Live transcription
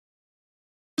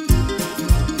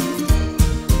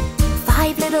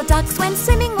little ducks went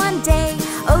swimming one day,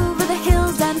 over the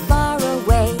hills and far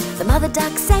away. The mother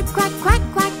duck said quack, quack,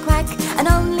 quack, quack, and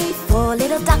only 4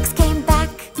 little ducks came back.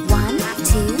 1,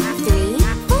 2, 3,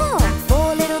 4.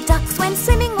 4 little ducks went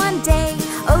swimming one day,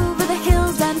 over the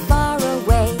hills and far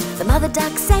away. The mother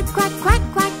duck said quack, quack,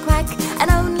 quack, quack, and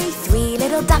only 3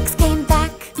 little ducks came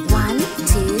back. 1,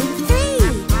 2, 3.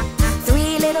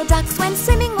 3 little ducks went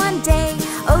swimming one day,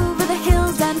 over the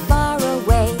hills and far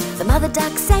away. The mother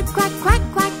duck said quack, quack,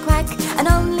 quack, quack, and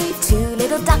only 2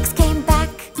 little ducks came back.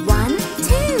 1,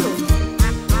 2.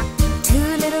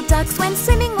 2 little ducks went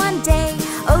swimming one day,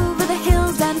 over the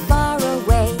hills and far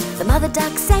away. The mother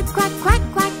duck said quack, quack,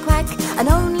 quack, quack, and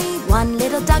only 1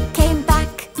 little duck came back.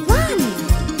 1.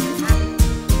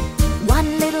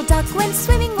 1 little duck went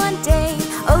swimming one day,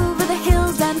 over the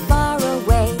hills and far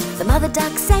away. The mother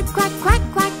duck said quack, quack,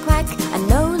 quack, quack, and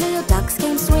no little ducks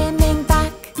came swimming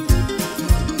back.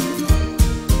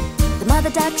 The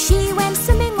mother duck, she went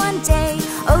swimming one day,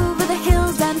 over the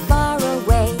hills and far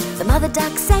away. The mother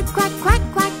duck said quack, quack,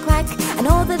 quack, quack, and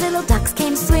all the little ducks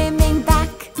came swimming back.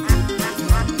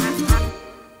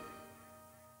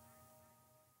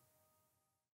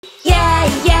 Yeah,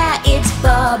 yeah, it's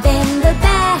Bobbin the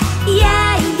Bear.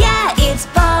 Yeah, yeah, it's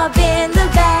Bobbin the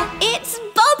Bear. It's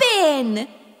Bobbin!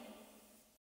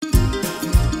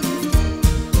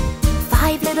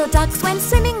 5 little ducks went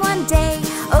swimming one day,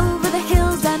 over the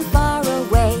hills and far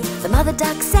away. The mother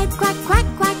duck said quack, quack,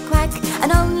 quack, quack,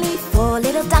 and only 4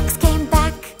 little ducks came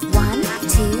back. 1,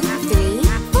 2, 3,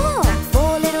 4.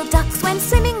 4 little ducks went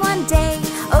swimming one day,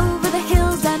 over the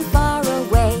hills and far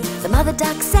away. The mother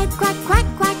duck said quack, quack,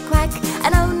 quack, quack,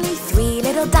 and only 3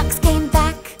 little ducks came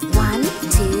back. 1,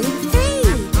 2, 3.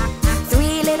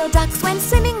 3 little ducks went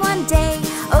swimming one day,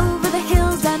 over the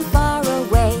hills and far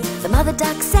away. The mother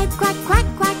duck said quack, quack,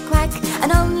 quack, quack,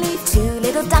 and only 2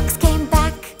 little ducks came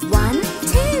back. 1,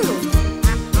 2.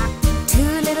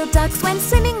 2 little ducks went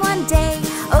swimming one day,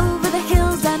 over the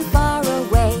hills and far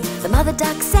away. The mother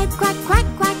duck said quack, quack,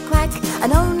 quack, quack,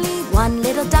 and only 1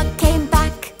 little duck came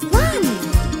back. 1.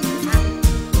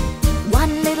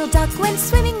 1 little duck went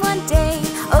swimming one day,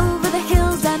 over the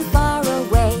hills and far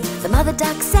away. The mother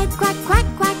duck said quack, quack,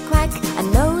 quack, quack,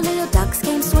 and no little ducks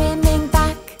came swimming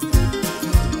back.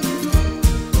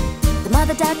 The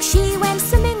mother duck, she went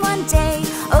swimming one day,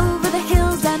 over the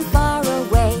hills and far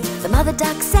away. The mother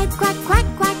duck said quack, quack,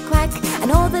 quack, quack,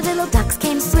 and all the little ducks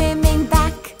came swimming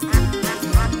back.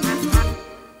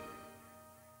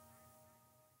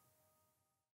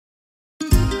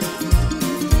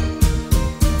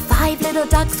 Little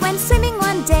ducks went swimming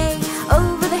one day,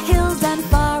 over the hills and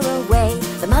far away.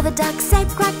 The mother duck said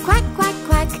quack, quack, quack,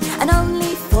 quack, and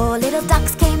only 4 little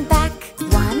ducks came back.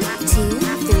 1, 2,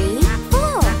 3,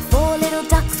 4. 4 little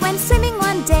ducks went swimming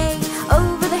one day,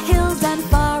 over the hills and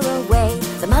far away.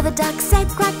 The mother duck said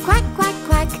quack, quack, quack,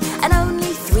 quack, and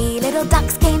only 3 little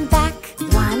ducks came back.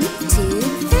 1, 2,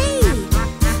 3.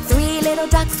 3 little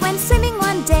ducks went swimming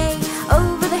one day,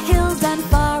 over the hills and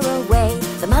far away.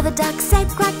 The mother duck said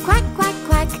quack, quack, quack,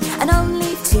 quack, and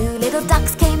only 2 little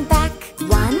ducks came back.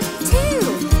 1,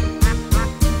 2.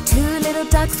 2 little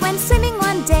ducks went swimming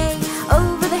one day,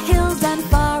 over the hills and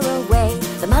far away.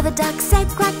 The mother duck said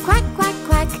quack, quack, quack,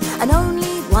 quack, and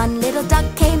only 1 little duck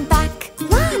came back.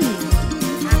 1.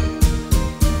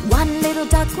 1 little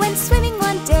duck went swimming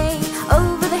one day,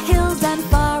 over the hills and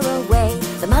far away.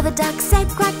 The mother duck said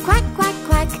quack, quack, quack,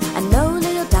 quack, and no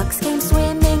little ducks came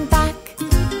swimming back.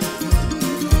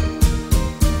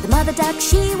 The mother duck,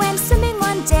 she went swimming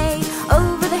one day,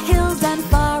 over the hills and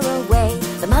far away.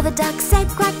 The mother duck said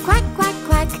quack, quack, quack,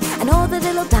 quack, and all the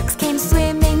little ducks came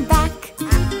swimming back.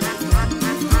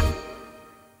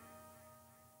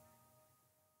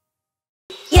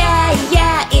 Yeah,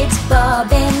 yeah, it's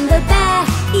Bobbin the Bear.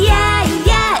 Yeah,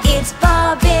 yeah, it's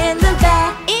Bobbin the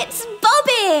Bear. It's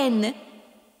Bobbin!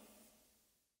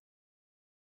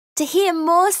 To hear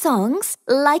more songs,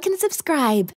 like and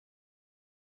subscribe.